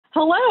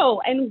Hello,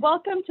 and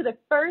welcome to the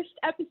first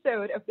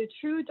episode of the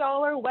True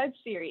Dollar web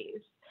series.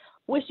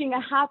 Wishing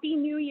a happy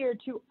new year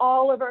to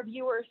all of our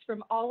viewers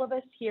from all of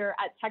us here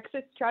at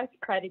Texas Trust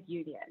Credit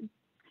Union.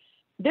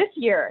 This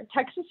year,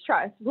 Texas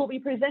Trust will be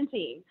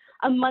presenting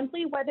a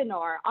monthly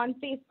webinar on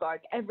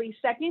Facebook every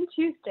second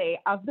Tuesday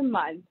of the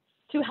month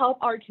to help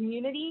our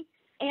community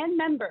and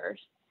members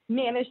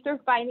manage their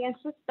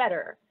finances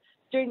better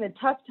during the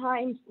tough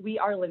times we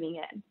are living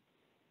in.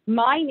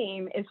 My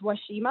name is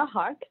Washima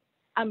Huck.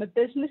 I'm a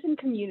business and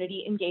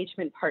community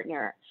engagement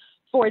partner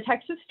for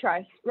Texas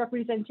Trust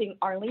representing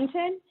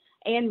Arlington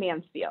and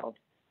Mansfield,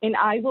 and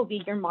I will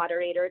be your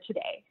moderator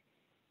today.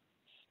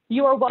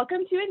 You are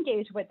welcome to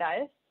engage with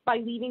us by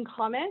leaving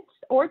comments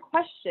or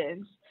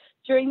questions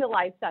during the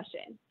live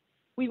session.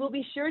 We will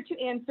be sure to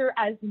answer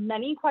as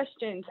many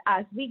questions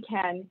as we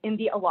can in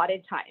the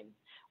allotted time,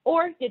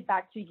 or get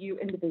back to you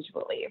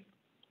individually.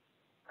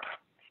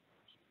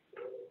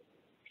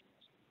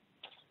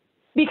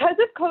 Because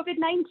of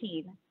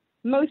COVID-19,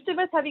 most of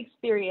us have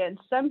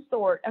experienced some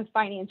sort of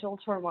financial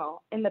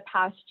turmoil in the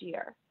past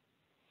year.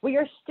 We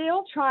are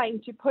still trying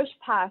to push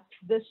past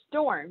this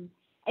storm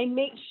and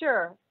make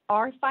sure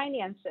our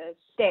finances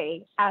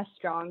stay as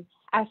strong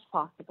as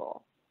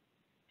possible.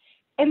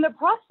 In the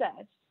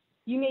process,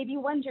 you may be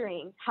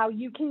wondering how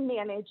you can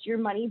manage your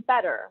money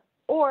better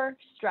or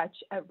stretch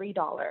every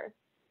dollar.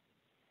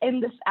 In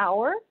this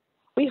hour,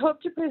 we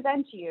hope to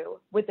present you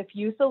with a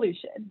few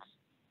solutions.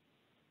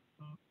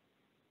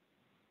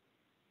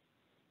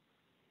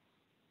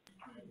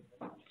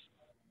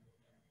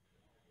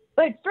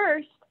 But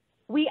first,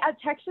 we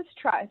at Texas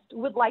Trust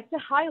would like to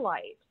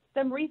highlight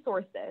some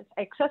resources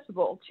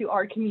accessible to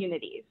our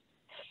communities.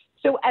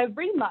 So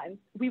every month,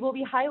 we will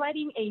be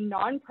highlighting a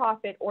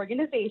nonprofit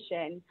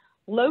organization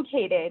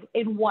located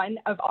in one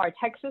of our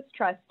Texas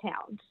Trust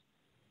towns.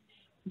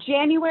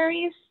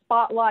 January's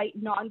Spotlight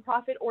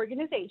nonprofit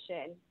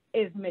organization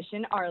is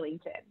Mission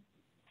Arlington.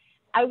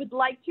 I would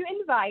like to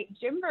invite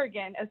Jim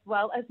Bergen as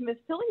well as Ms.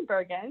 Tilly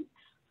Bergen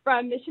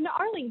from Mission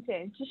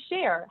Arlington to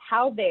share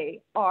how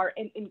they are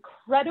an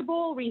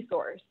incredible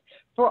resource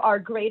for our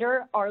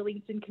greater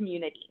Arlington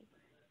community.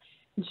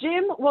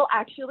 Jim will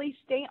actually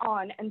stay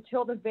on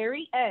until the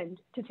very end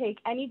to take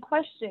any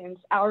questions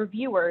our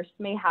viewers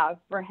may have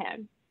for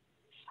him.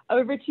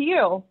 Over to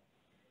you.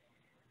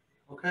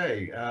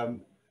 Okay,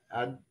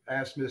 I'd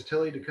ask Ms.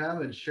 Tilly to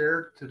come and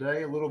share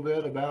today a little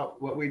bit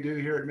about what we do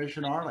here at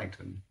Mission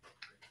Arlington.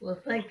 Well,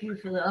 thank you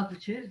for the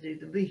opportunity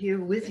to be here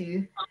with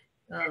you.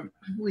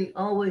 We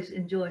always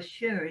enjoy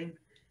sharing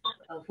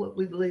what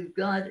we believe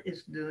God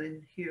is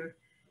doing here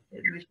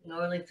at Mission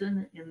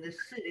Arlington in this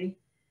city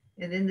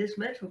and in this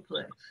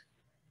metroplex.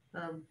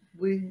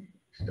 We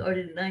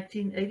started in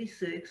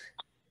 1986,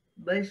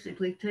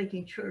 basically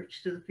taking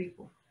church to the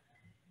people.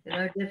 And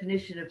our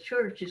definition of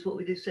church is what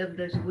we do 7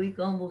 days a week,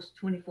 almost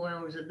 24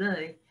 hours a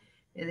day.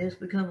 And it's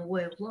become a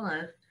way of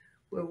life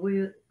where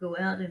we go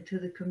out into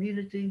the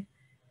community,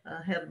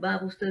 have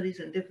Bible studies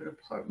in different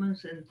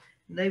apartments and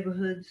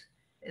neighborhoods.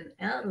 And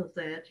out of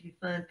that, you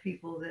find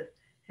people that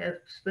have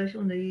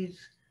special needs,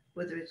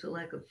 whether it's a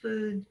lack of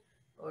food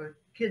or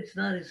kids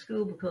not in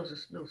school because of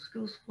no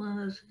school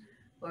supplies,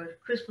 or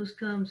Christmas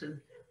comes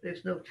and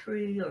there's no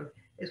tree, or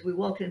as we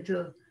walked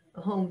into a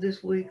home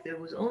this week, there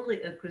was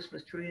only a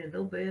Christmas tree and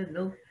no bed,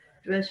 no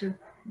dresser,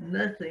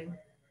 nothing,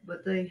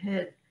 but they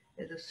had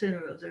at the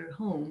center of their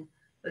home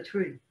a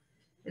tree.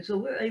 And so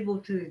we're able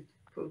to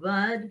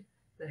provide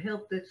the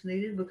help that's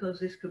needed because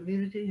this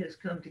community has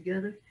come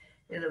together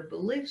in a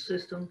belief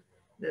system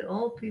that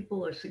all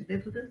people are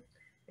significant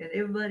and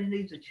everybody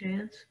needs a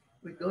chance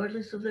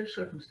regardless of their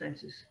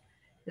circumstances.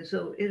 And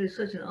so it is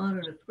such an honor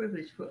and a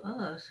privilege for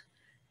us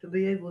to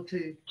be able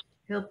to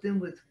help them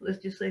with,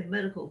 let's just say,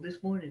 medical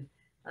this morning.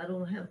 I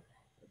don't have,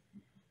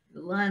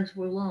 the lines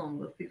were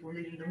long of people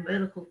needing a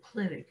medical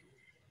clinic.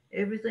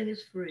 Everything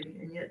is free,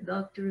 and yet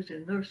doctors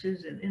and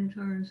nurses and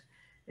interns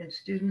and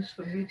students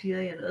from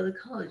UTA and other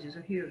colleges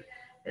are here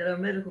at our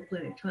medical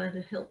clinic trying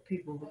to help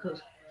people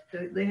because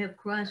they have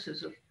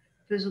crisis of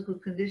physical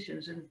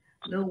conditions and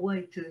no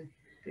way to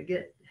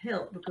get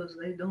help because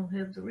they don't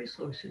have the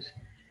resources.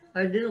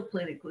 Our dental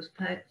clinic was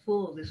packed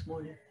full this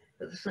morning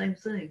of the same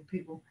thing.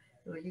 People,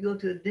 when you go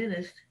to a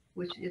dentist,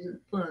 which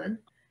isn't fun,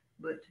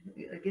 but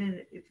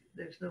again, if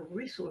there's no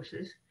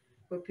resources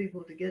for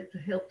people to get the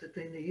help that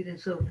they need.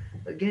 And so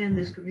again,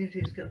 this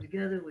community has come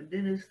together with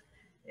dentists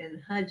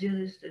and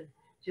hygienists. And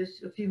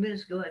just a few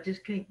minutes ago, I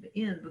just came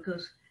in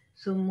because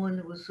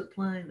someone was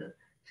supplying the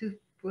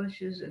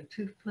toothbrushes and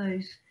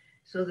toothpaste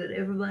so that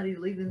everybody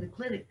leaving the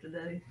clinic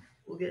today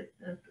will get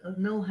a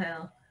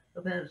know-how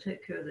of how to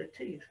take care of their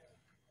teeth.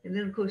 And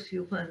then of course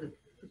you'll find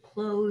the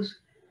clothes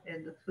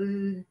and the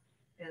food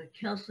and a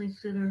counseling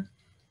center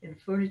and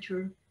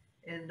furniture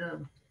and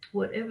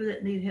whatever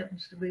that need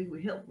happens to be.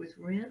 We help with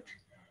rent,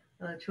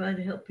 trying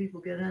to help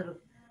people get out of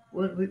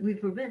what we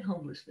prevent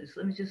homelessness.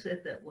 Let me just say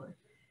it that way.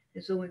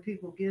 And so when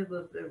people give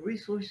of their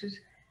resources,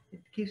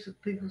 it keeps the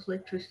people's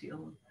electricity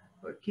on,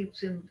 or it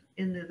keeps them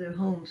in their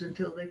homes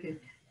until they can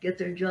get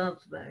their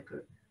jobs back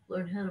or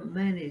learn how to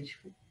manage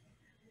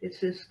It's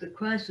just the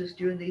crisis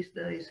during these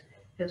days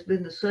has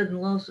been the sudden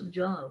loss of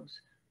jobs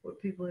where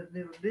people have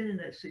never been in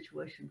that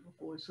situation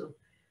before. So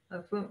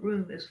our front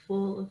room is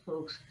full of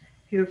folks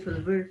here for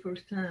the very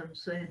first time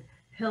saying,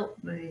 help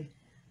me.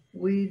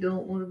 We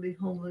don't want to be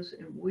homeless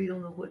and we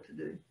don't know what to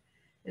do.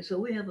 And so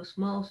we have a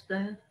small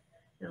staff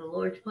and a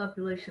large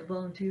population of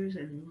volunteers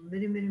and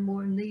many, many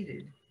more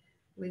needed.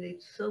 We need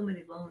so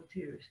many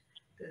volunteers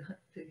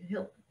to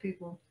help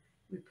people.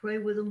 We pray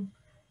with them.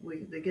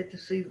 They get to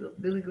see the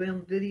Billy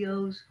Graham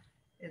videos,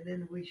 and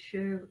then we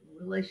share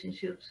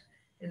relationships,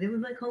 and then we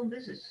make home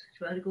visits.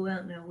 Try to go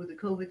out now with the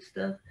COVID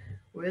stuff.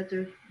 We're at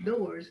their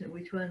doors, and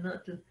we try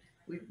not to,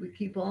 we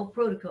keep all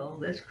protocol,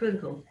 that's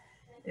critical,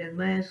 and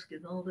masks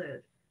and all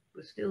that.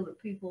 But still the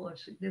people are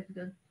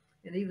significant,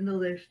 and even though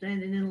they're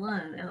standing in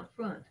line out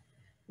front,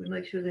 we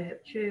make sure they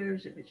have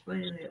chairs. If it's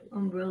raining, they have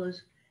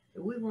umbrellas.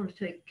 And we want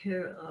to take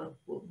care of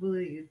what we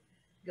believe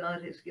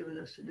God has given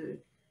us to do.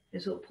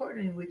 And so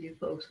partnering with you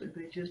folks would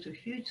be just a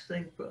huge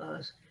thing for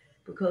us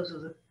because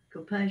of the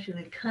compassion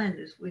and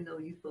kindness we know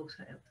you folks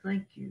have.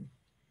 Thank you.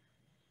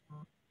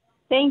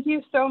 Thank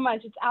you so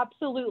much. It's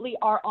absolutely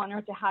our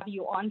honor to have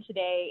you on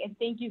today. And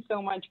thank you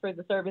so much for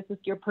the services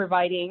you're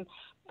providing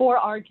for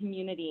our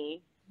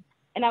community.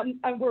 And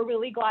we're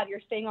really glad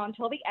you're staying on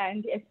till the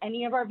end. If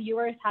any of our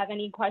viewers have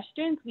any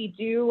questions, we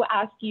do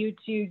ask you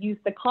to use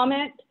the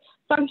comment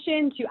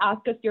function to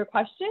ask us your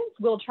questions.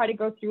 We'll try to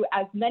go through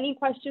as many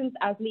questions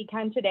as we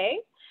can today.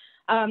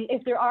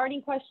 If there are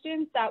any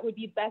questions that would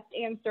be best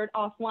answered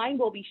offline,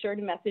 we'll be sure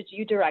to message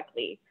you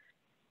directly.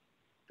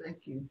 Thank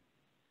you.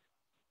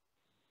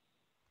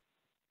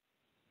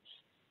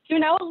 So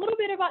now a little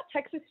bit about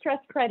Texas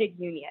Trust Credit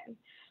Union.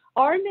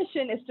 Our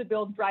mission is to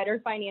build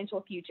brighter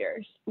financial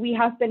futures. We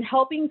have been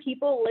helping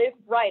people live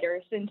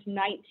brighter since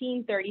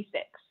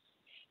 1936.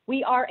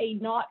 We are a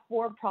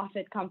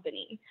not-for-profit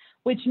company,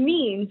 which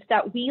means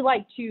that we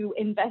like to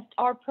invest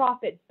our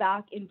profits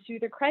back into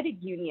the credit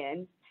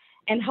union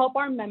and help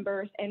our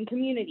members and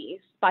communities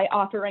by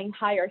offering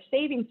higher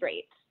savings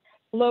rates,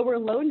 lower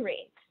loan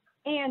rates,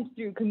 and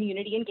through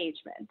community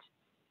engagement.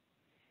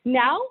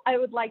 Now, I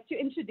would like to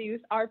introduce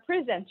our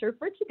presenter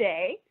for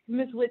today,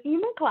 Ms. Whitney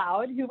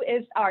McLeod, who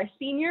is our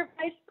Senior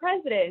Vice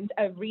President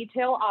of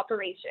Retail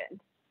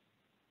Operations.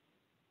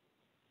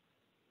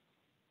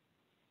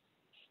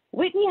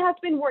 Whitney has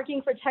been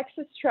working for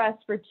Texas Trust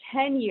for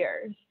 10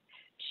 years.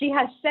 She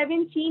has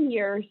 17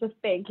 years of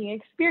banking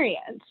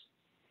experience.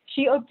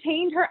 She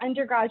obtained her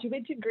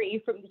undergraduate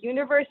degree from the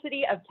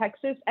University of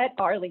Texas at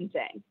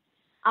Arlington.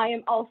 I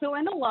am also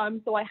an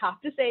alum, so I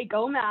have to say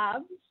go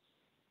Mavs.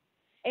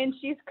 And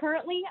she's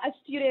currently a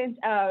student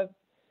of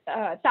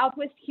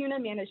Southwest CUNA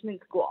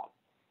Management School.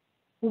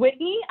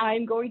 Whitney,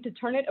 I'm going to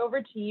turn it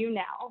over to you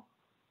now.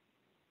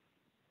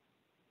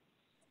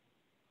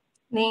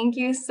 Thank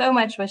you so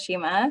much,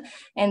 Washima,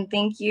 and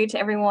thank you to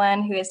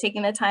everyone who is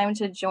taking the time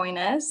to join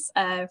us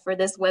for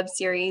this web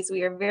series.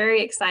 We are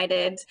very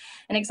excited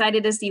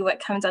to see what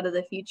comes out of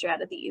the future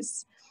out of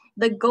these.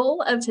 The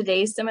goal of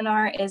today's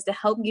seminar is to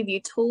help give you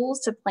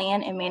tools to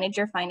plan and manage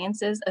your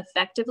finances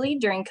effectively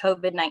during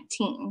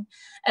COVID-19,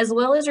 as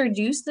well as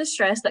reduce the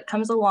stress that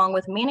comes along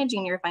with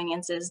managing your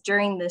finances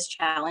during this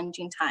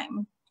challenging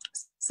time.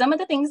 Some of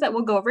the things that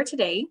we'll go over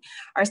today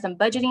are some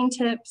budgeting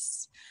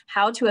tips,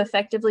 how to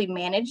effectively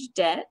manage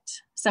debt,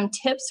 some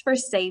tips for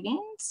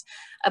savings,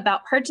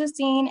 about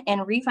purchasing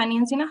and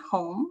refinancing a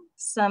home,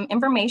 some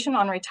information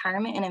on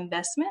retirement and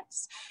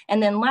investments,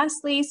 and then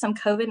lastly, some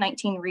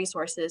COVID-19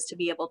 resources to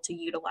be able to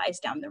utilize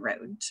down the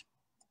road.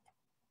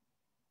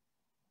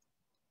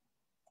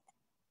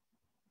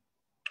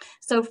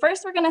 So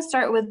first, we're going to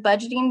start with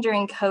budgeting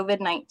during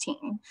COVID-19.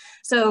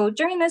 So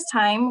during this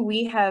time,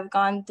 we have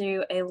gone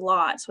through a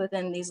lot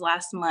within these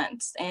last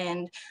months,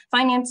 and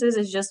finances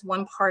is just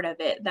one part of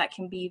it that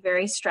can be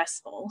very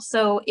stressful.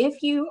 So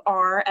if you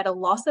are at a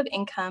loss of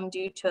income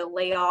due to a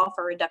layoff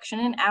or reduction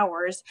in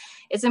hours,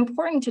 it's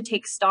important to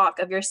take stock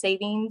of your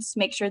savings,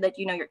 make sure that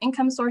you know your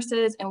income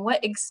sources and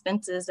what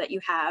expenses that you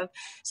have,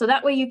 so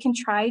that way you can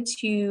try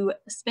to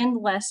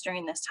spend less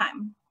during this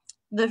time.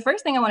 The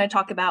first thing I want to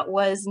talk about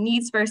was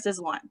needs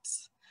versus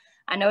wants.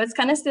 I know it's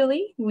kind of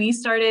silly. We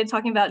started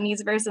talking about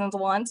needs versus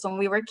wants when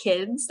we were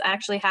kids. I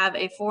actually have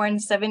a 4- and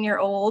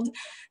 7-year-old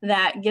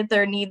that get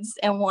their needs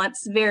and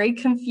wants very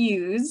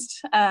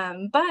confused.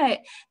 But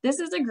this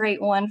is a great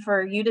one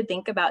for you to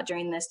think about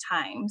during this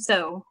time.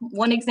 So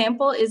one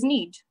example is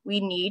need.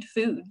 We need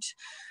food.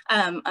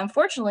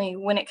 Unfortunately,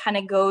 when it kind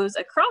of goes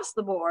across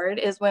the board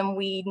is when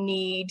we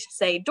need,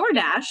 say,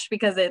 DoorDash,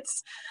 because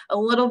it's a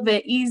little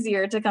bit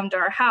easier to come to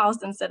our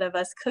house instead of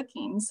us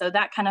cooking. So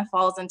that kind of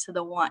falls into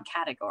the want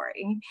category.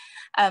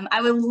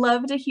 I would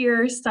love to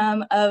hear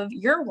some of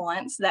your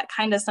wants that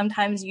kind of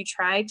sometimes you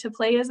try to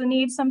play as a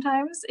need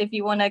sometimes. If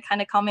you want to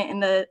kind of comment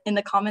in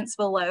the comments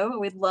below,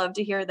 we'd love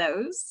to hear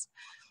those.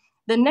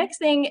 The next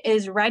thing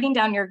is writing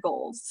down your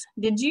goals.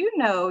 Did you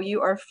know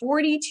you are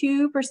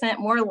 42%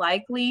 more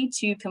likely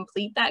to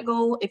complete that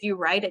goal if you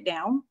write it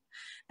down?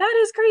 That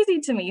is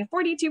crazy to me,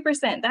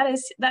 42%.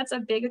 That's a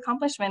big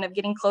accomplishment of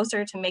getting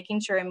closer to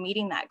making sure and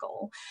meeting that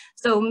goal.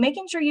 So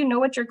making sure you know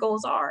what your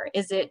goals are.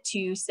 Is it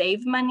to save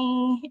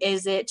money?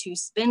 Is it to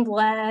spend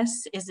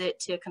less? Is it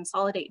to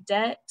consolidate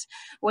debt?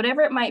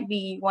 Whatever it might be,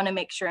 you want to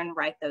make sure and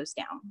write those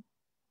down.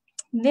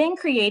 Then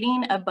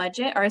creating a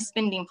budget or a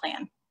spending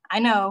plan. I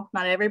know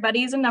not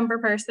everybody is a number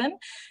person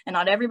and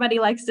not everybody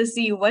likes to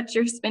see what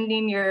you're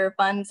spending your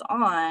funds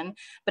on,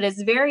 but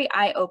it's very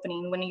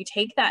eye-opening when you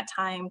take that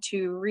time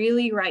to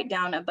really write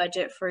down a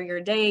budget for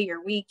your day,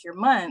 your week, your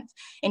month,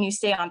 and you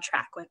stay on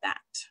track with that.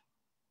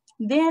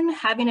 Then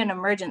having an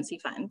emergency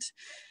fund.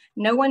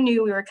 No one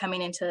knew we were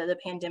coming into the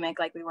pandemic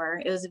like we were.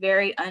 It was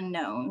very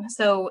unknown.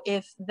 So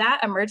if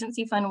that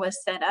emergency fund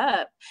was set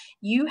up,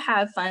 you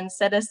have funds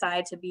set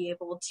aside to be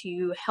able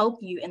to help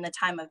you in the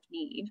time of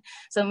need.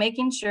 So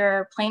making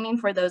sure, planning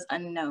for those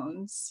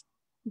unknowns.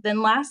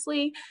 Then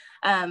lastly,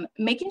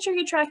 making sure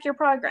you track your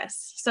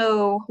progress.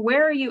 So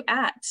where are you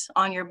at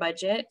on your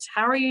budget?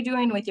 How are you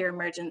doing with your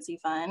emergency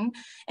fund?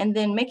 And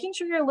then making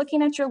sure you're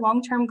looking at your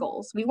long-term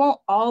goals. We won't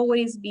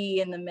always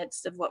be in the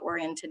midst of what we're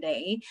in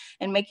today,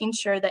 and making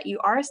sure that you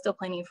are still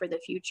planning for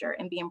the future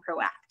and being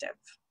proactive.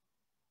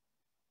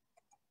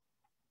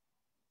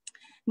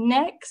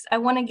 Next, I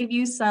want to give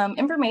you some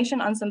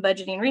information on some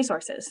budgeting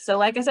resources. So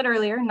like I said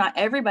earlier, not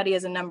everybody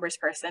is a numbers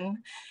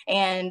person,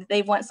 and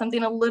they want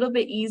something a little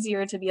bit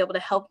easier to be able to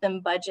help them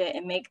budget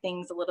and make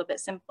things a little bit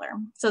simpler.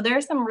 So there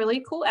are some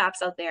really cool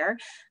apps out there.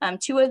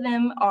 Two of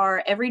them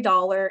are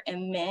EveryDollar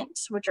and Mint,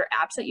 which are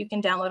apps that you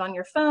can download on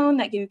your phone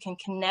that you can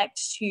connect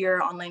to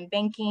your online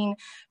banking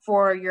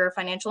for your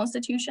financial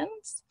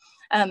institutions.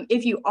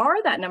 If you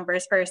are that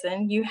numbers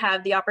person, you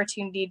have the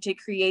opportunity to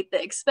create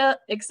the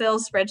Excel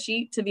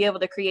spreadsheet to be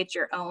able to create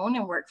your own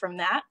and work from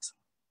that.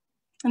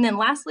 And then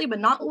lastly, but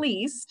not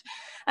least,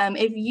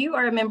 if you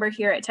are a member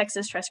here at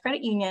Texas Trust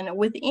Credit Union,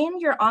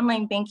 within your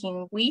online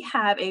banking, we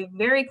have a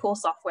very cool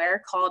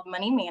software called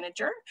Money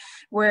Manager,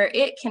 where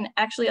it can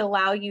actually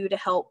allow you to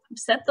help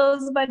set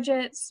those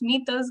budgets,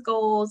 meet those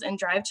goals, and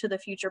drive to the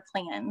future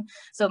plan.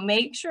 So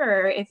make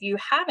sure if you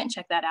haven't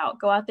checked that out,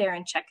 go out there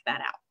and check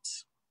that out.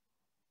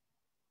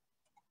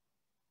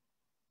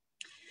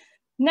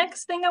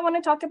 Next thing I want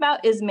to talk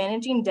about is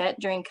managing debt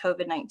during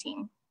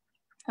COVID-19.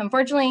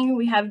 Unfortunately,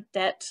 we have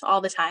debt all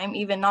the time,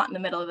 even not in the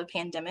middle of a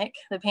pandemic.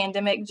 The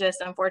pandemic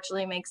just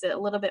unfortunately makes it a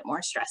little bit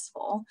more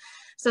stressful.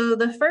 So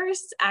the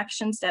first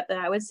action step that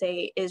I would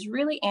say is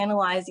really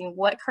analyzing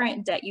what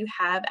current debt you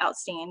have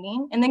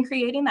outstanding and then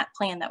creating that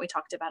plan that we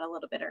talked about a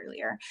little bit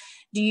earlier.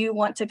 Do you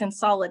want to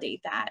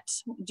consolidate that?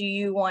 Do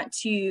you want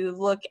to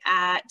look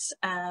at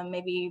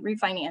maybe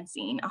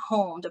refinancing a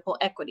home to pull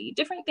equity,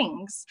 different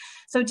things?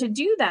 So to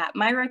do that,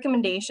 my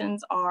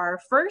recommendations are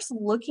first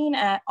looking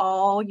at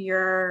all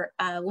your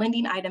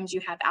lending items you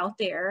have out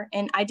there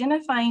and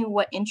identifying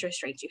what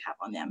interest rates you have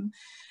on them.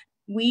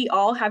 We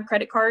all have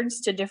credit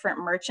cards to different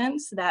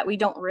merchants that we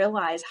don't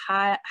realize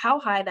how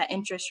high that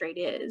interest rate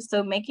is.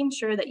 So making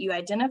sure that you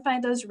identify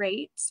those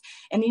rates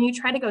and then you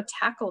try to go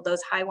tackle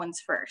those high ones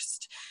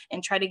first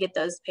and try to get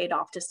those paid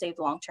off to save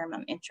long-term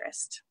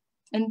interest.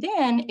 And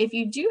then if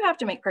you do have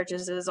to make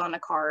purchases on a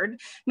card,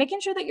 making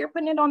sure that you're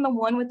putting it on the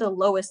one with the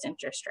lowest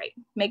interest rate.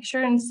 Make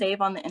sure and save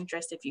on the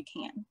interest if you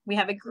can. We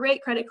have a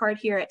great credit card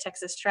here at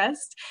Texas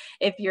Trust.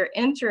 If you're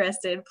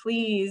interested,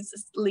 please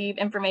leave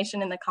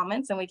information in the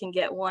comments and we can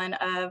get one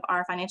of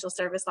our financial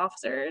service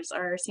officers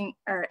or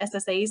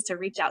SSAs to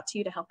reach out to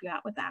you to help you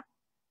out with that.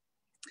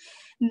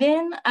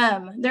 Then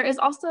there is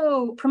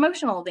also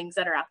promotional things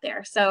that are out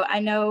there. So I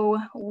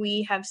know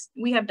we have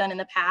done in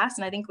the past,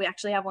 and I think we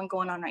actually have one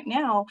going on right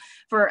now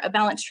for a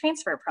balance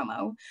transfer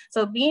promo.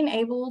 So being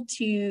able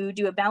to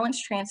do a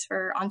balance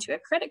transfer onto a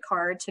credit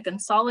card to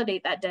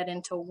consolidate that debt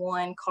into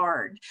one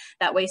card,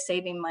 that way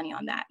saving money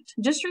on that.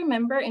 Just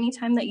remember,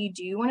 anytime that you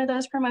do one of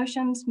those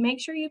promotions, make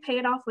sure you pay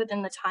it off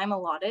within the time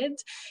allotted.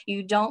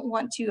 You don't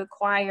want to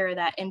acquire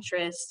that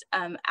interest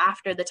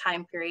after the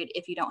time period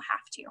if you don't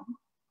have to.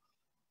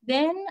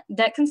 Then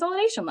debt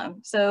consolidation loan.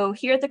 So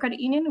here at the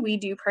credit union, we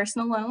do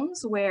personal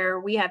loans where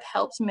we have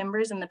helped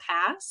members in the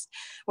past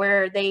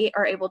where they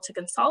are able to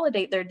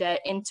consolidate their debt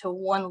into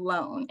one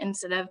loan.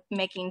 Instead of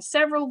making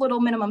several little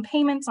minimum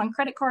payments on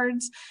credit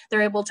cards,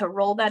 they're able to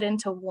roll that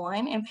into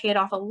one and pay it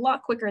off a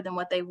lot quicker than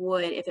what they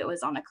would if it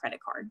was on a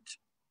credit card.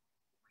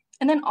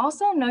 And then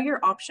also know your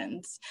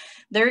options.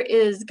 There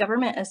is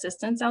government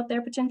assistance out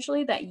there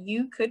potentially that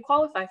you could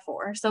qualify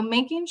for. So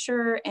making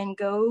sure and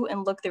go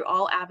and look through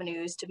all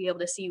avenues to be able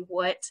to see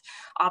what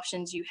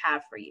options you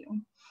have for you.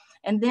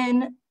 And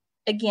then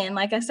again,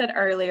 like I said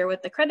earlier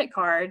with the credit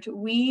card,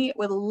 we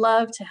would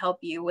love to help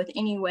you with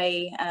any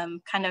way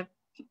kind of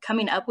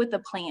coming up with a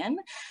plan.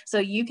 So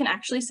you can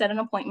actually set an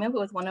appointment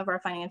with one of our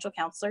financial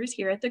counselors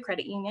here at the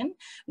credit union.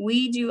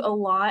 We do a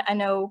lot. I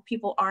know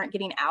people aren't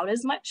getting out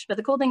as much, but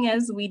the cool thing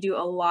is we do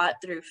a lot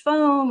through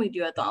phone. We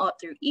do a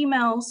lot through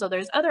email. So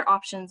there's other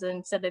options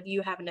instead of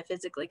you having to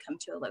physically come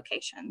to a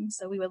location.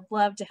 So we would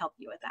love to help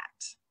you with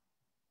that.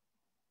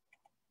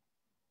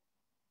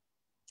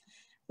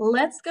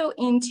 Let's go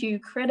into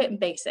credit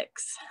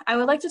basics. I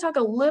would like to talk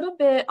a little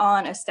bit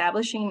on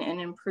establishing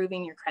and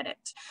improving your credit.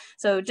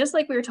 So just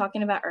like we were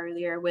talking about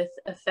earlier with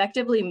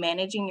effectively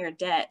managing your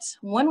debt,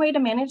 one way to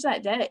manage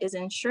that debt is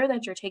ensure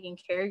that you're taking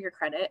care of your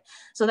credit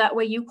so that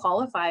way you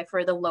qualify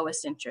for the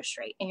lowest interest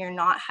rate and you're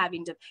not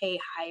having to pay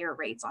higher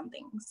rates on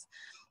things.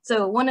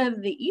 So one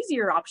of the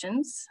easier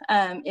options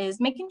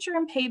is making sure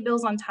and pay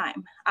bills on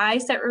time. I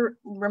set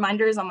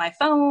reminders on my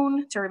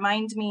phone to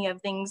remind me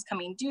of things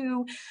coming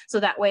due, so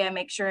that way I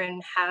make sure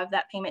and have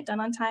that payment done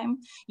on time.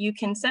 You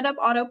can set up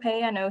auto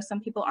pay. I know some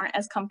people aren't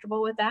as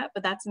comfortable with that,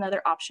 but that's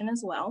another option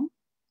as well.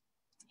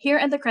 Here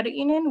at the credit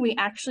union, we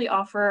actually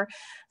offer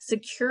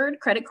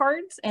secured credit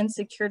cards and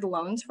secured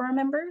loans for our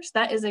members.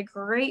 That is a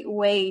great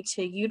way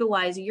to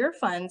utilize your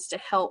funds to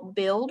help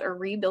build or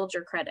rebuild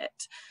your credit.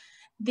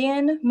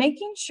 Then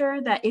making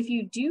sure that if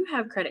you do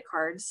have credit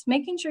cards,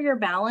 making sure your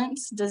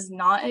balance does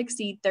not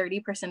exceed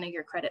 30% of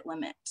your credit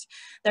limit.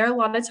 There are a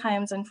lot of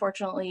times,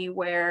 unfortunately,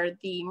 where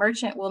the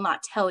merchant will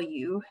not tell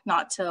you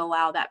not to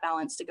allow that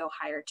balance to go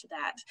higher to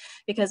that.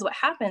 Because what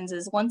happens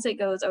is once it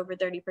goes over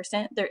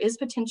 30%, there is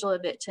potential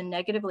of it to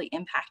negatively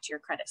impact your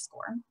credit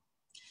score.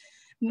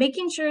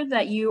 Making sure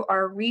that you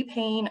are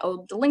repaying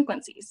old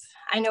delinquencies.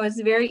 I know it's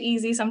very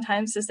easy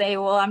sometimes to say,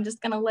 well, I'm just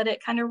going to let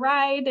it kind of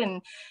ride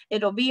and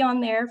it'll be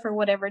on there for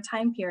whatever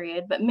time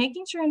period, but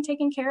making sure and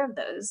taking care of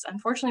those.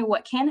 Unfortunately,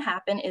 what can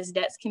happen is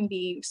debts can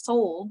be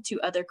sold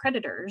to other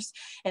creditors,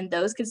 and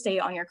those could stay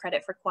on your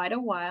credit for quite a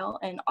while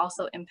and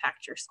also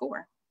impact your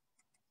score.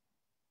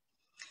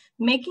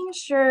 Making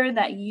sure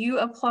that you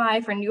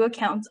apply for new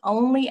accounts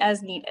only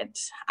as needed.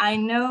 I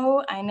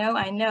know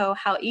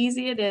how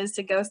easy it is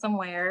to go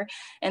somewhere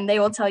and they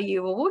will tell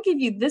you, well, we'll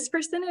give you this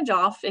percentage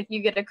off if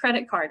you get a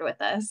credit card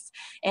with us.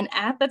 And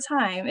at the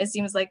time, it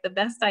seems like the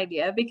best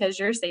idea because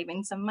you're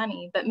saving some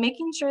money, but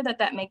making sure that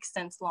that makes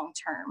sense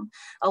long-term.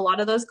 A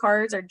lot of those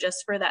cards are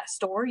just for that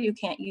store. You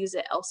can't use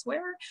it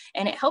elsewhere,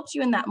 and it helps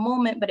you in that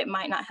moment, but it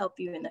might not help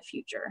you in the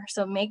future.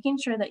 So making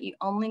sure that you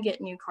only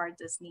get new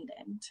cards as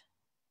needed.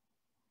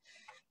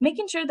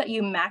 Making sure that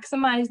you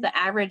maximize the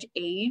average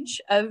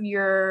age of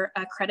your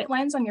credit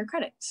lines on your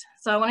credit.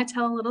 So I want to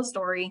tell a little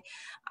story.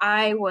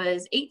 I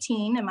was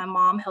 18 and my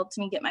mom helped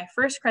me get my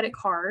first credit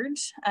card.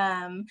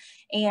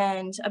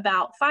 And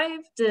about 5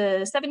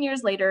 to 7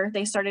 years later,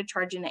 they started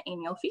charging an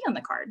annual fee on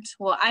the card.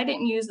 Well, I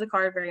didn't use the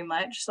card very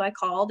much, so I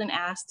called and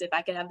asked if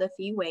I could have the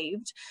fee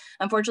waived.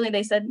 Unfortunately,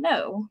 they said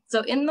no.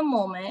 So in the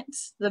moment,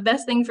 the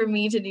best thing for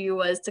me to do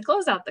was to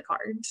close out the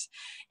card.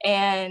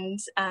 And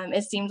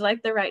it seemed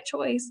like the right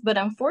choice, but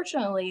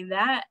unfortunately,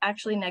 that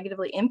actually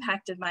negatively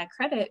impacted my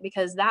credit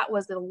because that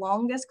was the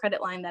longest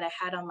credit line that I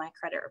had on my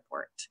credit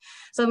report.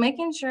 So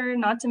making sure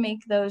not to make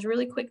those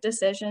really quick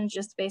decisions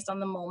just based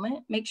on the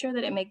moment, make sure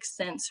that it makes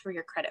sense for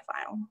your credit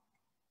file.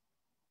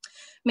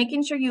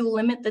 Making sure you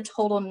limit the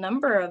total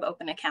number of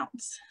open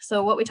accounts.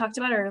 So what we talked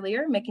about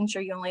earlier, making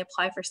sure you only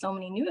apply for so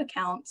many new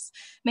accounts,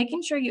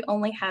 making sure you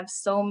only have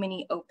so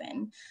many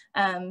open.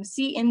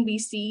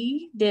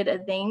 CNBC did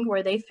a thing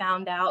where they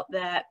found out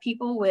that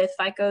people with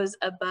FICOs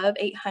above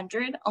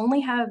 800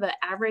 only have an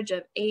average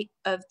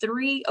of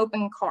 3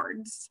 open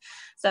cards.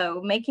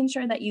 So making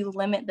sure that you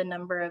limit the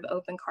number of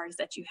open cards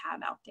that you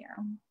have out there.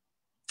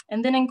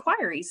 And then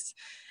inquiries.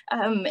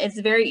 It's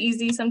very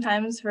easy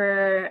sometimes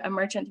for a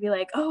merchant to be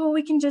like, oh,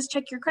 we can just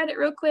check your credit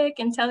real quick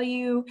and tell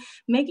you,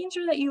 making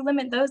sure that you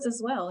limit those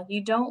as well.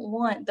 You don't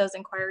want those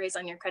inquiries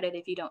on your credit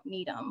if you don't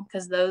need them,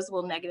 because those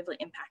will negatively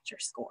impact your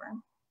score.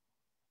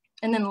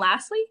 And then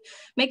lastly,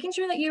 making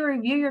sure that you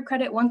review your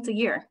credit once a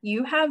year.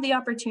 You have the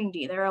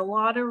opportunity. There are a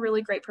lot of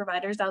really great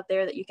providers out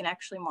there that you can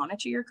actually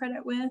monitor your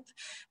credit with,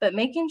 but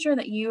making sure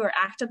that you are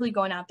actively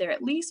going out there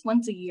at least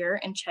once a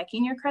year and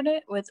checking your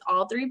credit with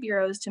all 3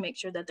 bureaus to make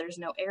sure that there's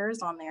no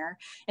errors on there.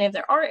 And if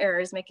there are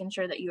errors, making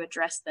sure that you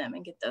address them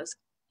and get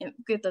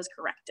those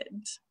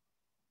corrected.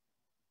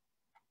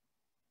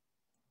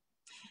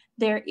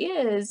 There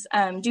is,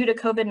 due to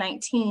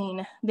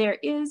COVID-19, there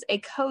is a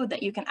code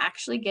that you can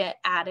actually get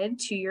added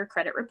to your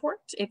credit report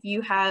if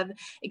you have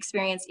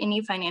experienced any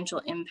financial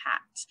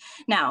impact.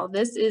 Now,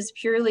 this is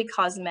purely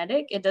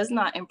cosmetic. It does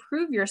not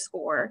improve your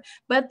score,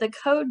 but the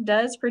code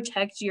does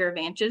protect your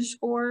Vantage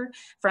score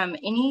from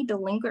any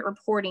delinquent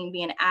reporting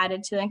being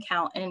added to the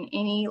account and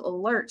any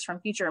alerts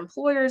from future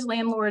employers,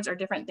 landlords, or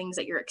different things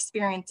that you're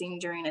experiencing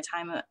during a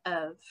time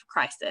of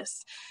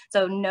crisis.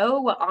 So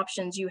know what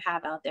options you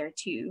have out there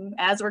too.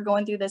 As we're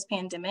going through this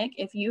pandemic,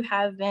 if you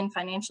have been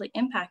financially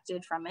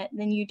impacted from it,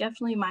 then you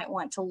definitely might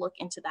want to look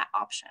into that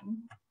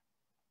option.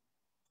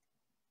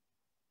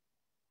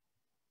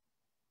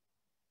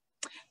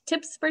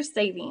 Tips for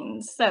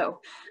savings. So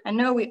I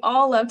know we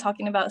all love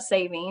talking about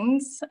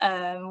savings.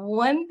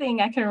 One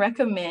thing I can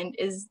recommend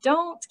is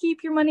don't keep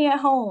your money at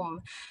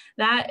home.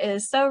 That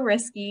is so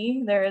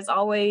risky. There is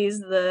always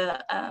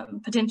the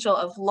potential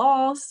of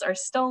loss or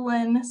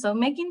stolen. So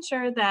making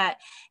sure that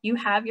you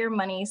have your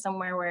money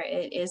somewhere where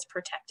it is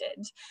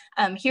protected.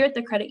 Here at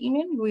the credit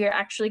union, we are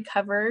actually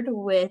covered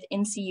with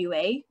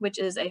NCUA, which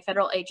is a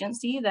federal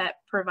agency that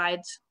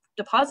provides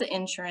deposit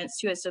insurance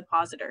to its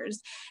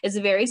depositors. It's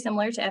very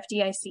similar to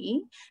FDIC.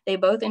 They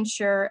both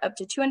insure up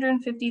to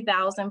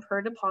 $250,000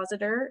 per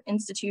depositor,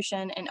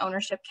 institution, and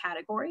ownership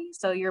category,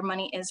 so your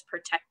money is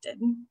protected.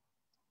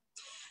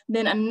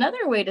 Then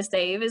another way to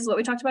save is what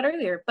we talked about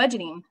earlier,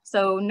 budgeting.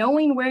 So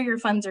knowing where your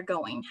funds are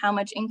going, how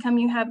much income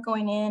you have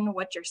going in,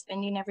 what you're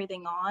spending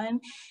everything on,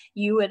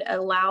 you would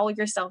allow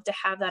yourself to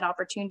have that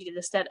opportunity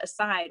to set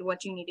aside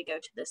what you need to go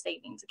to the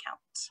savings account.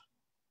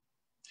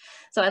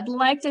 So I'd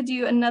like to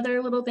do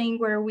another little thing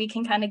where we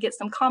can kind of get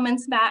some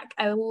comments back.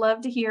 I would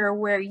love to hear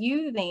where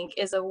you think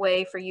is a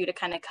way for you to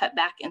kind of cut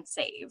back and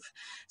save.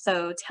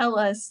 So tell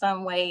us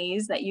some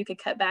ways that you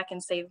could cut back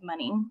and save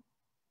money.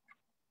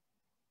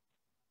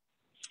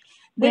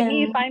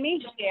 Whitney, if I may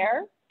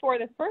share, for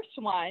the first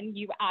one,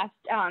 you asked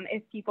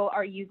if people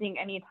are using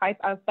any type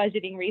of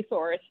budgeting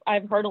resource.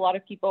 I've heard a lot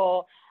of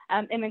people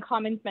in the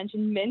comments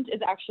mention Mint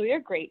is actually a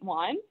great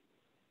one.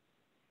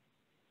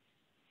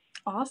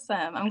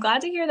 Awesome. I'm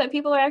glad to hear that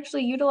people are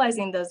actually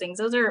utilizing those things.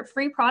 Those are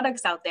free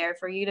products out there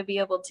for you to be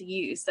able to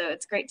use. So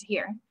it's great to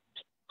hear.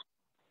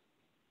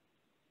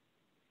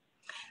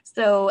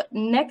 So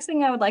next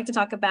thing I would like to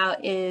talk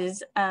about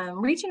is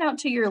reaching out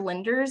to your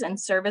lenders and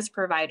service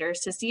providers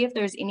to see if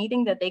there's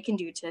anything that they can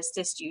do to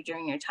assist you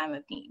during your time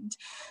of need.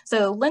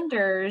 So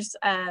lenders,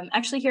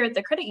 actually here at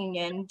the credit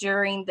union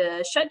during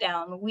the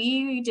shutdown,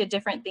 we did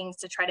different things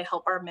to try to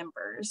help our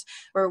members,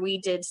 where we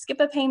did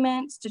skip-a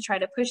payments to try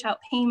to push out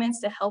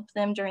payments to help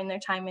them during their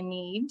time of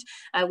need.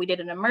 We did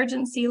an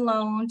emergency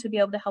loan to be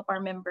able to help our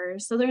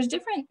members. So there's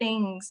different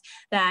things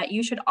that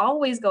you should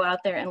always go out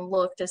there and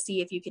look to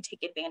see if you could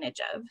take advantage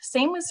of.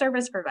 Same with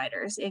service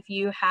providers. If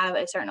you have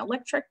a certain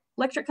electric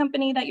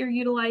company that you're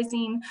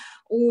utilizing,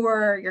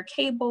 or your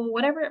cable,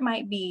 whatever it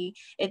might be,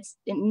 it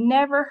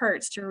never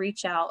hurts to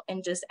reach out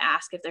and just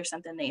ask if there's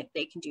something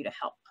they can do to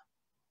help.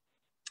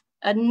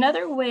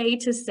 Another way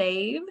to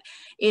save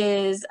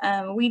is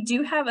we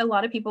do have a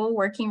lot of people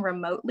working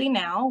remotely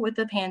now with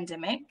the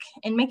pandemic,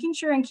 and making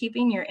sure and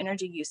keeping your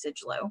energy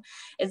usage low.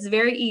 It's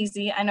very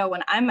easy. I know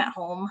when I'm at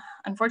home,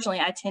 unfortunately,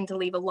 I tend to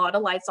leave a lot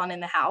of lights on in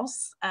the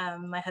house.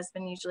 My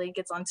husband usually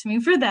gets on to me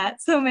for that.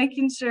 So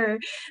making sure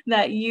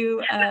that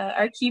you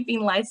are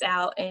keeping lights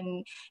out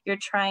and you're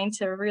trying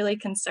to really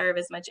conserve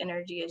as much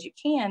energy as you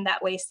can,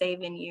 that way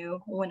saving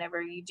you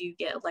whenever you do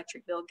get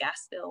electric bill,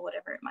 gas bill,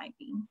 whatever it might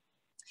be.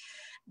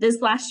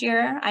 This last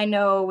year, I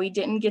know we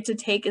didn't get to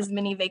take as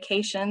many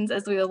vacations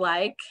as we would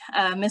like.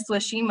 Miss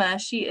Washima,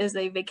 she is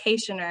a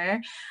vacationer.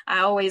 I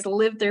always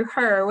live through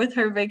her with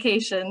her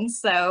vacations.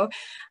 So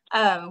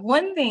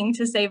one thing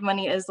to save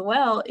money as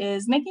well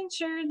is making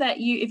sure that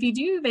if you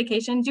do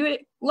vacation, do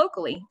it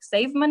locally.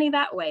 Save money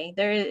that way.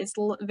 It's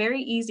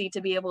very easy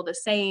to be able to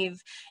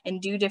save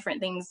and do different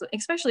things,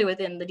 especially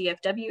within the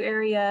DFW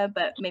area,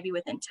 but maybe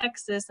within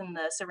Texas and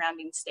the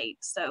surrounding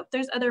states. So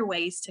there's other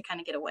ways to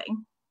kind of get away.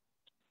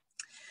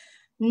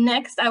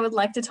 Next, I would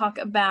like to talk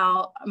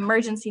about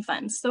emergency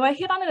funds. So I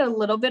hit on it a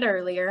little bit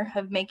earlier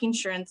of making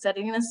sure and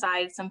setting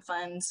aside some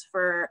funds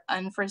for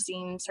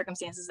unforeseen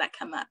circumstances that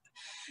come up.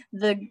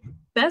 The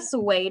best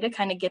way to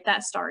kind of get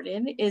that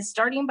started is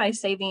starting by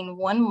saving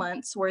 1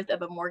 month's worth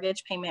of a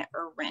mortgage payment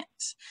or rent.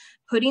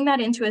 Putting that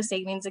into a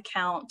savings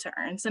account to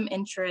earn some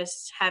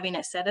interest, having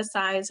it set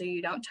aside so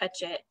you don't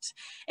touch it,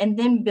 and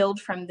then build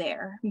from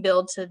there.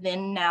 Build to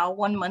then now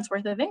 1 month's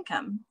worth of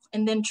income,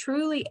 and then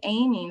truly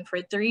aiming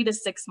for 3 to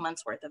 6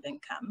 months worth of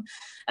income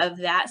of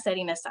that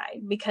setting aside.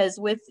 Because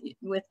with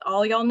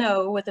all y'all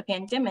know, with the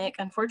pandemic,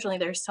 unfortunately,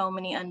 there's so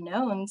many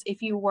unknowns.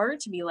 If you were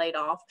to be laid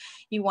off,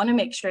 you want to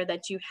make sure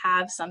that you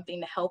have something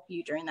to help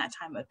you during that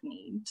time of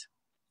need.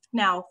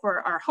 Now,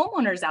 for our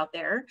homeowners out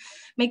there,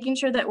 making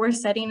sure that we're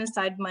setting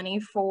aside money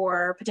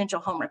for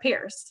potential home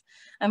repairs.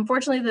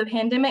 Unfortunately, the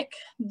pandemic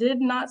did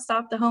not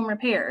stop the home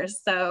repairs.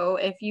 So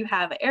if you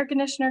have an air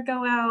conditioner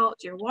go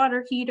out, your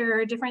water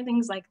heater, different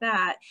things like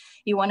that,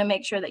 you want to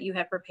make sure that you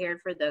have prepared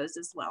for those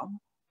as well.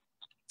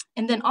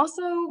 And then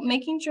also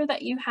making sure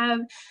that you have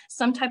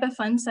some type of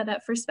fund set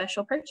up for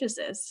special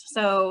purchases.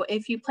 So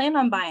if you plan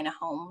on buying a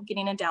home,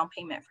 getting a down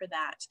payment for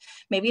that,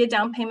 maybe a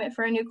down payment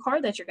for a new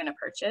car that you're going to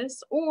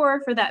purchase,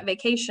 or for that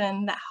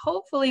vacation that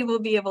hopefully we'll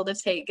be able to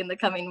take in the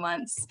coming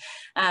months,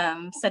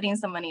 setting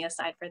some money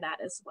aside for that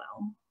as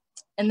well.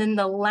 And then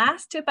the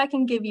last tip I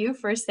can give you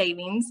for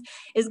savings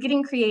is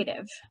getting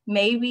creative.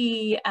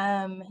 Maybe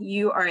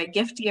you are a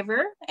gift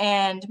giver,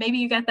 and maybe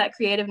you got that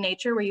creative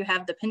nature where you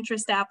have the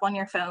Pinterest app on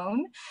your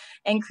phone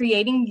and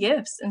creating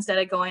gifts instead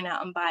of going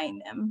out and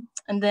buying them.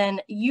 And then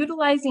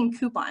utilizing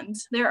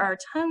coupons. There are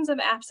tons of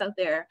apps out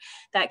there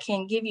that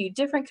can give you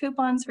different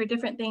coupons for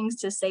different things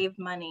to save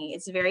money.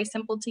 It's very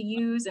simple to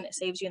use and it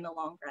saves you in the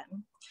long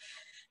run.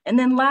 And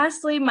then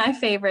lastly, my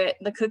favorite,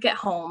 the cook at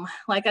home.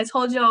 Like I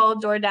told y'all,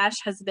 DoorDash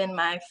has been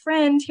my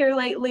friend here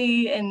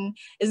lately, and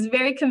is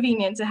very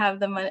convenient to have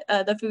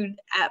the food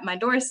at my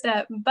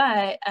doorstep.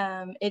 But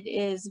it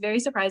is very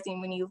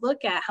surprising when you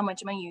look at how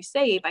much money you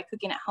save by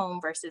cooking at home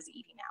versus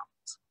eating out.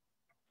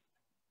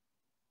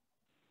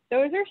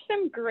 Those are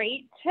some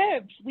great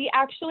tips. We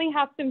actually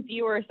have some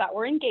viewers that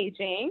were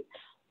engaging.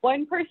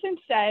 One person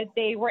said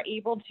they were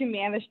able to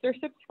manage their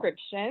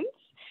subscriptions,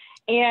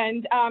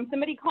 and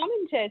somebody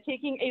commented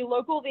taking a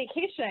local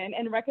vacation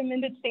and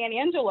recommended San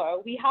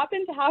Angelo. We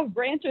happen to have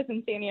branches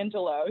in San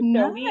Angelo, so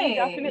Nice. we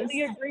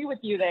definitely agree with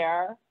you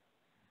there.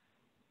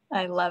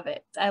 I love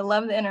it. I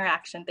love the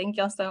interaction. Thank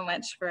y'all so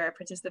much for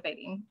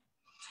participating.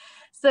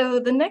 So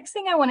the next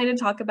thing I wanted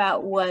to talk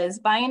about was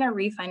buying or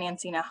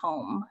refinancing a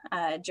home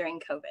during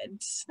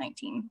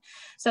COVID-19.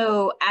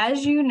 So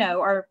as you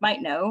know, or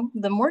might know,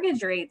 the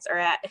mortgage rates are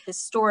at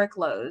historic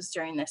lows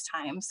during this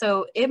time.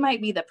 So it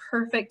might be the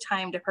perfect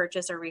time to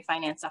purchase or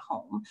refinance a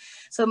home.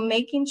 So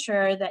making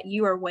sure that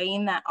you are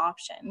weighing that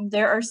option.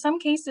 There are some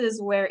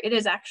cases where it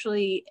is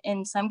actually,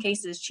 in some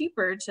cases,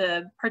 cheaper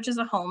to purchase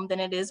a home than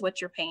it is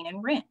what you're paying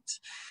in rent.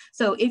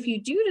 So if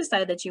you do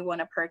decide that you want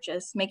to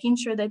purchase, making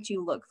sure that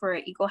you look for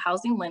an equal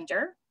housing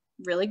lender.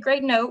 Really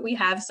great note. We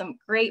have some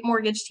great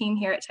mortgage team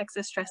here at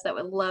Texas Trust that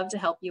would love to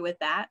help you with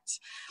that.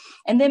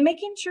 And then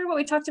making sure what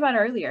we talked about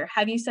earlier,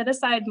 have you set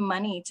aside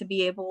money to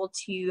be able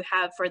to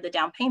have for the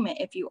down payment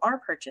if you are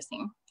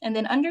purchasing? And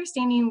then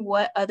understanding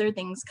what other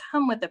things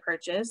come with the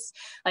purchase,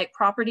 like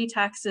property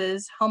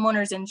taxes,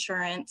 homeowners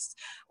insurance,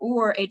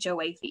 or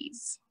HOA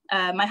fees.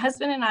 My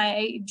husband and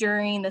I,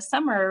 during the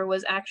summer,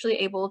 was actually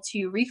able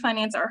to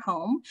refinance our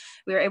home.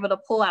 We were able to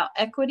pull out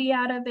equity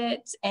out of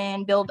it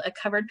and build a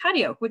covered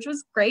patio, which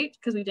was great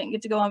because we didn't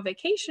get to go on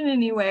vacation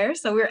anywhere.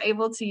 So we were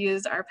able to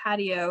use our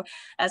patio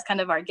as kind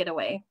of our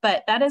getaway.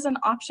 But that is an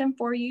option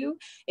for you.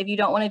 If you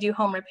don't want to do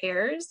home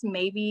repairs,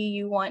 maybe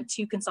you want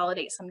to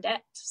consolidate some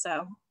debt.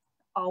 So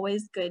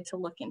always good to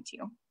look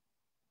into.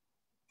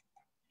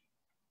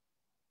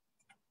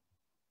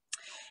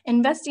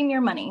 Investing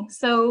your money.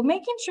 So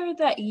making sure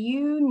that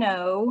you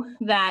know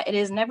that it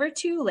is never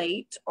too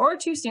late or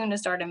too soon to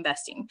start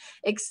investing,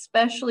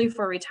 especially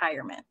for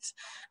retirement.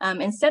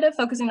 Instead of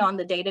focusing on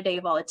the day-to-day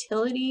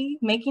volatility,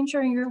 making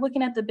sure you're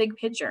looking at the big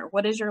picture.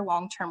 What is your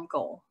long-term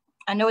goal?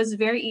 I know it's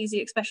very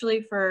easy,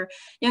 especially for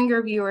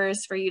younger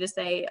viewers, for you to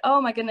say,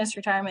 oh my goodness,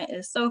 retirement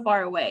is so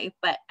far away.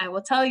 But I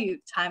will tell you,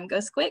 time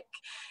goes quick,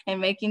 and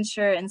making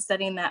sure and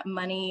setting that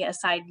money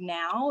aside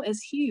now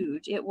is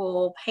huge. It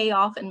will pay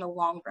off in the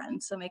long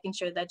run. So making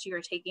sure that you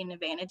are taking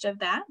advantage of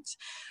that.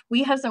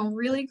 We have some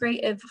really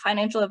great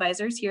financial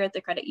advisors here at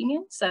the credit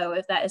union. So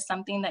if that is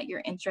something that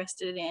you're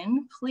interested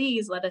in,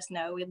 please let us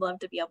know. We'd love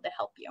to be able to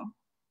help you.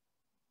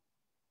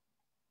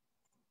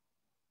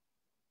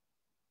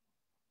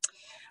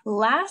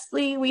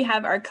 Lastly, we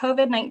have our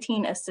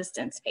COVID-19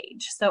 assistance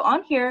page. So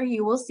on here,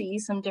 you will see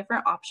some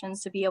different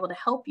options to be able to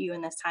help you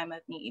in this time of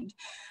need.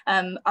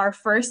 Our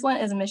first one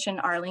is Mission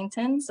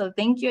Arlington. So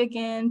thank you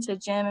again to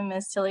Jim and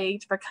Ms.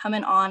 Tilly for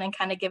coming on and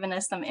kind of giving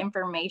us some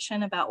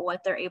information about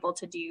what they're able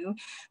to do.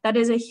 That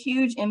is a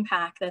huge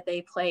impact that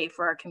they play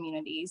for our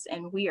communities.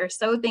 And we are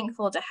so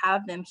thankful to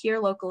have them here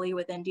locally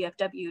within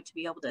DFW to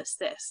be able to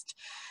assist.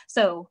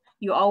 So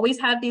you always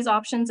have these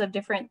options of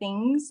different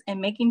things, and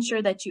making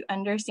sure that you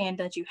understand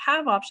that you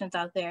have options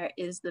out there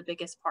is the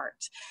biggest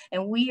part.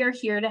 And we are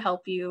here to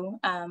help you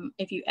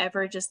if you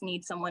ever just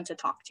need someone to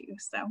talk to.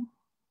 So,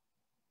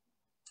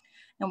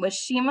 and with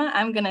Shima,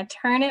 I'm going to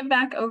turn it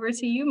back over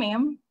to you,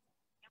 ma'am.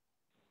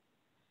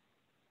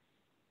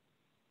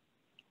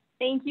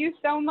 Thank you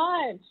so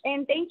much.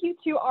 And thank you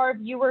to our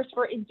viewers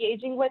for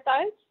engaging with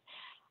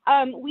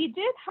us. We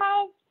did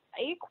have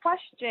a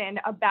question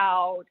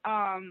about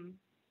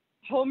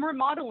home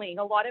remodeling.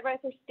 A lot of us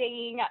are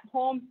staying at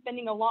home,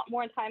 spending a lot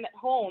more time at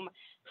home.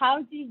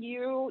 How do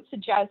you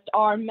suggest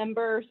our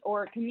members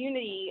or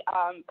community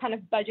kind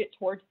of budget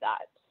towards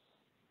that?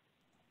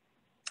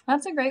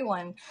 That's a great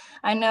one.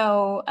 I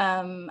know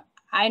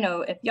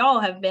if y'all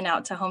have been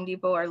out to Home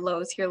Depot or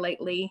Lowe's here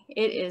lately,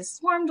 it is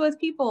swarmed with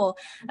people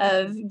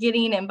of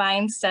getting and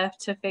buying stuff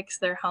to fix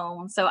their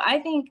home. So I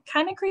think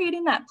kind of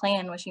creating that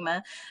plan,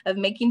 Washima, of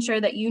making sure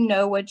that you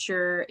know what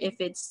if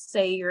it's,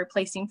 say, you're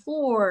replacing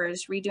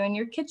floors, redoing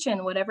your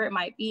kitchen, whatever it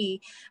might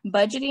be,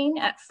 budgeting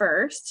at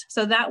first.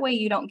 So that way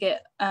you don't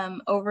get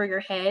over your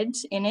head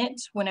in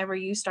it whenever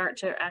you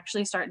start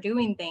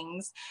doing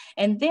things.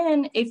 And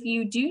then if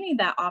you do need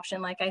that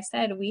option, like I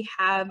said, we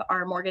have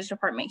our mortgage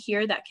department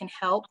here that can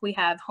help. We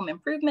have home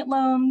improvement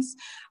loans,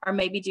 or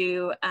maybe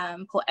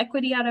pull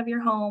equity out of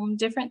your home,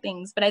 different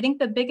things. But I think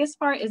the biggest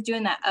part is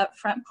doing that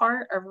upfront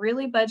part of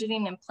really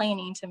budgeting and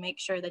planning to make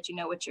sure that you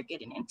know what you're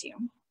getting into.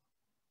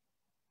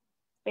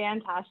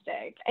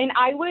 Fantastic. And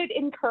I would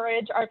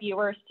encourage our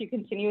viewers to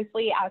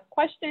continuously ask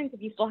questions.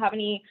 If you still have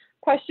any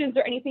questions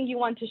or anything you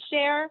want to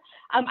share.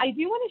 I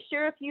do want to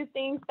share a few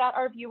things that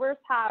our viewers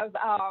have,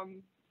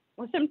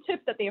 some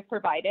tips that they have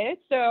provided.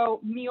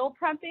 So meal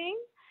prepping.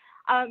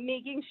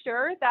 Making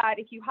sure that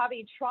if you have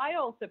a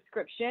trial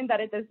subscription, that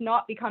it does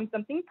not become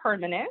something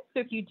permanent.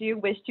 So if you do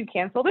wish to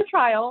cancel the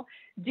trial,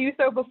 do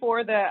so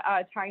before the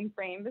time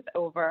frame is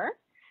over.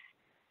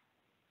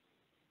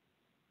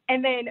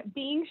 And then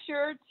being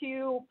sure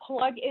to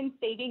plug in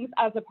savings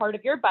as a part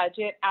of your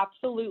budget.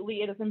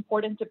 Absolutely, it is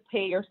important to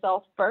pay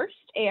yourself first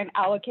and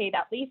allocate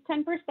at least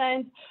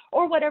 10%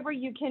 or whatever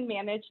you can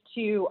manage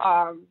to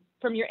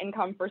from your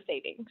income for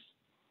savings.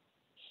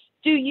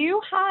 Do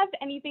you have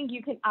anything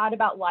you can add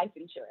about life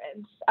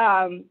insurance?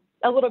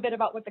 A little bit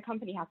about what the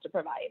company has to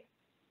provide.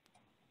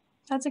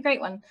 That's a great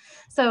one.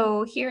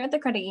 So here at the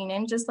credit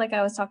union, just like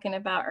I was talking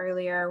about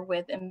earlier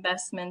with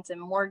investments and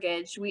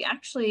mortgage, we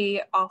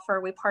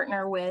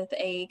partner with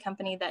a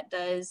company that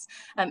does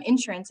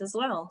insurance as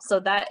well. So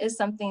that is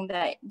something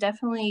that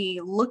definitely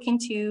look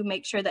into,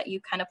 make sure that you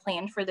kind of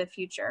plan for the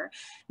future,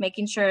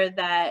 making sure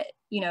that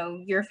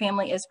your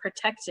family is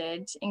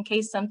protected in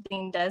case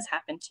something does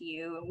happen to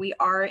you. We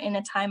are in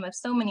a time of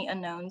so many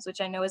unknowns,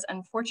 which I know is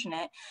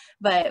unfortunate,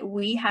 but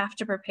we have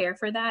to prepare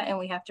for that, and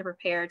we have to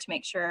prepare to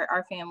make sure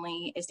our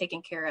family is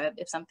taken care of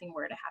if something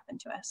were to happen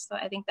to us. So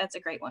I think that's a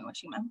great one,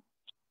 Washima.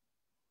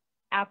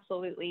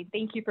 Absolutely.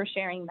 Thank you for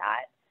sharing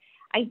that.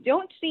 I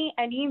don't see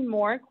any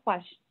more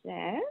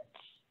questions.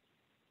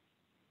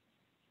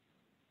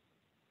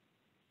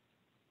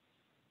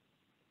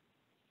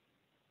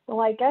 Well,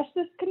 I guess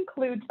this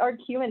concludes our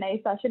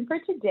Q&A session for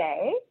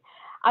today.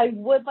 I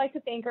would like to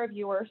thank our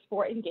viewers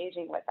for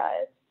engaging with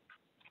us.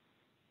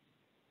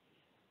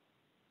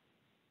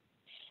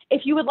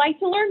 If you would like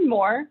to learn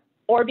more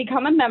or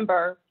become a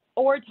member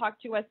or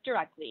talk to us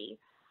directly,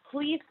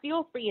 please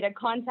feel free to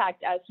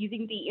contact us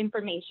using the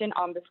information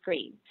on the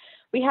screen.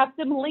 We have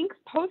some links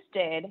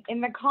posted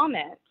in the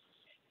comments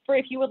for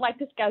if you would like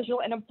to schedule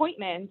an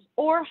appointment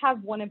or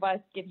have one of us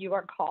give you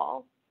a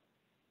call.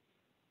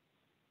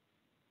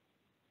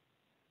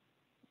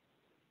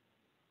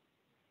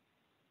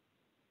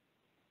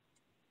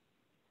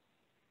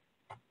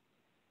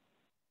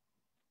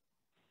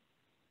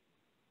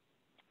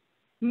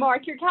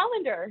 Mark your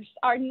calendars.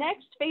 Our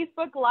next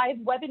Facebook Live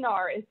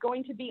webinar is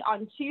going to be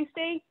on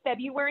Tuesday,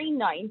 February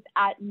 9th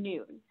at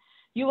noon.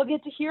 You will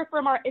get to hear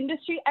from our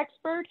industry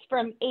experts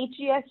from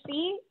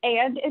HESC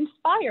and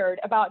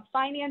Inspired about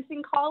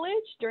financing college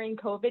during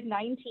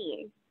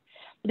COVID-19.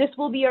 This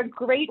will be a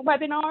great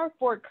webinar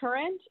for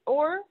current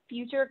or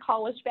future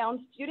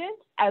college-bound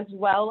students as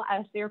well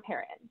as their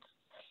parents.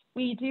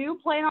 We do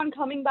plan on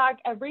coming back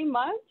every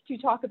month to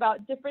talk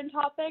about different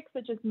topics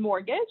such as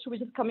mortgage,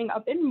 which is coming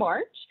up in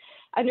March,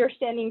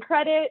 understanding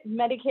credit,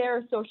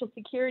 Medicare, Social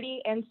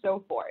Security, and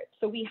so forth.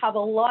 So we have a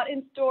lot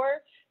in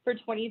store for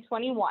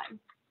 2021.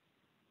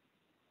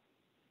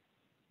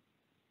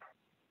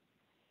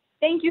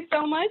 Thank you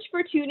so much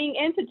for tuning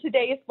in to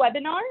today's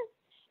webinar.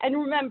 And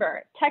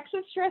remember,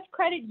 Texas Trust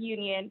Credit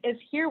Union is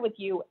here with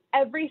you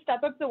every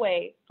step of the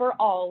way for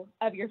all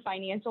of your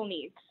financial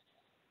needs.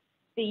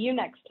 See you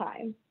next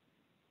time.